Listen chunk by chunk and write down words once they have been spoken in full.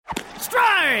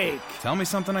Strike! Tell me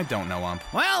something I don't know, Ump.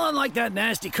 Well, unlike that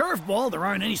nasty curveball, there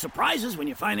aren't any surprises when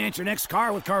you finance your next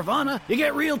car with Carvana. You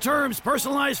get real terms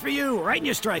personalized for you right in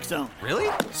your strike zone. Really?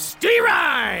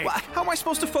 Strike! How am I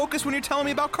supposed to focus when you're telling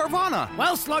me about Carvana?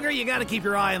 Well, Slugger, you gotta keep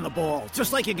your eye on the ball.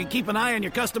 Just like you can keep an eye on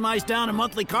your customized down and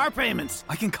monthly car payments.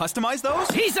 I can customize those?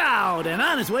 He's out and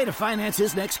on his way to finance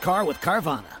his next car with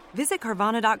Carvana. Visit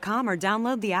Carvana.com or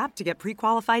download the app to get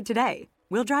pre-qualified today.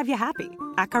 We'll drive you happy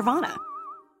at Carvana.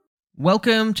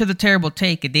 Welcome to The Terrible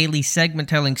Take, a daily segment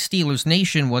telling Steelers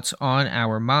Nation what's on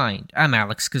our mind. I'm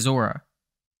Alex Kozora.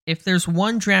 If there's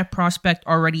one draft prospect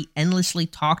already endlessly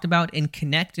talked about and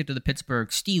connected to the Pittsburgh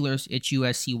Steelers, it's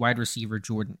USC wide receiver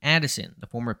Jordan Addison, the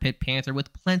former Pitt Panther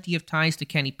with plenty of ties to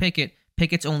Kenny Pickett.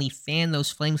 Pickett's only fanned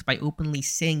those flames by openly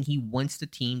saying he wants the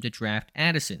team to draft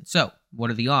Addison. So,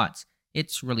 what are the odds?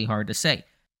 It's really hard to say.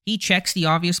 He checks the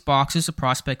obvious boxes, a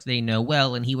prospect they know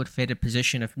well, and he would fit a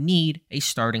position of need, a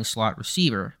starting slot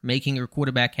receiver. Making your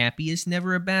quarterback happy is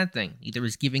never a bad thing. Neither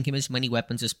is giving him as many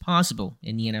weapons as possible.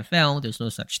 In the NFL, there's no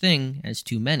such thing as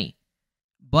too many.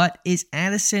 But is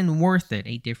Addison worth it?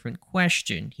 A different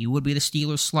question. He would be the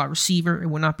Steelers' slot receiver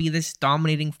and would not be this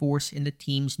dominating force in the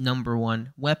team's number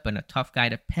one weapon, a tough guy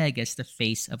to peg as the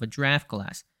face of a draft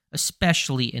class,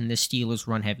 especially in the Steelers'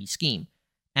 run-heavy scheme.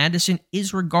 Addison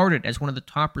is regarded as one of the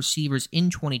top receivers in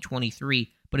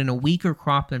 2023, but in a weaker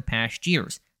crop than past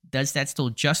years. Does that still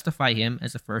justify him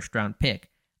as a first-round pick?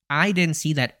 I didn't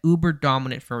see that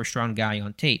uber-dominant first-round guy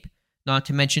on tape. Not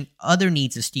to mention other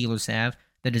needs the Steelers have,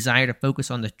 the desire to focus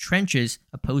on the trenches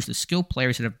opposed to skill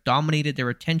players that have dominated their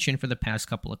attention for the past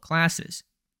couple of classes.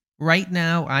 Right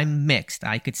now, I'm mixed.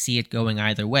 I could see it going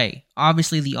either way.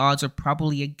 Obviously, the odds are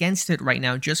probably against it right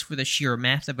now just for the sheer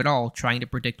math of it all, trying to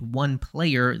predict one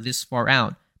player this far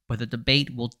out, but the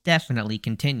debate will definitely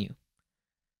continue.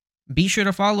 Be sure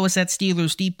to follow us at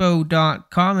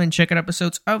SteelersDepot.com and check out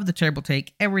episodes of The Terrible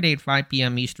Take every day at 5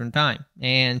 p.m. Eastern Time.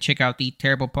 And check out the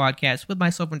Terrible Podcast with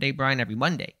myself and Dave Bryan every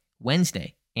Monday,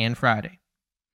 Wednesday, and Friday.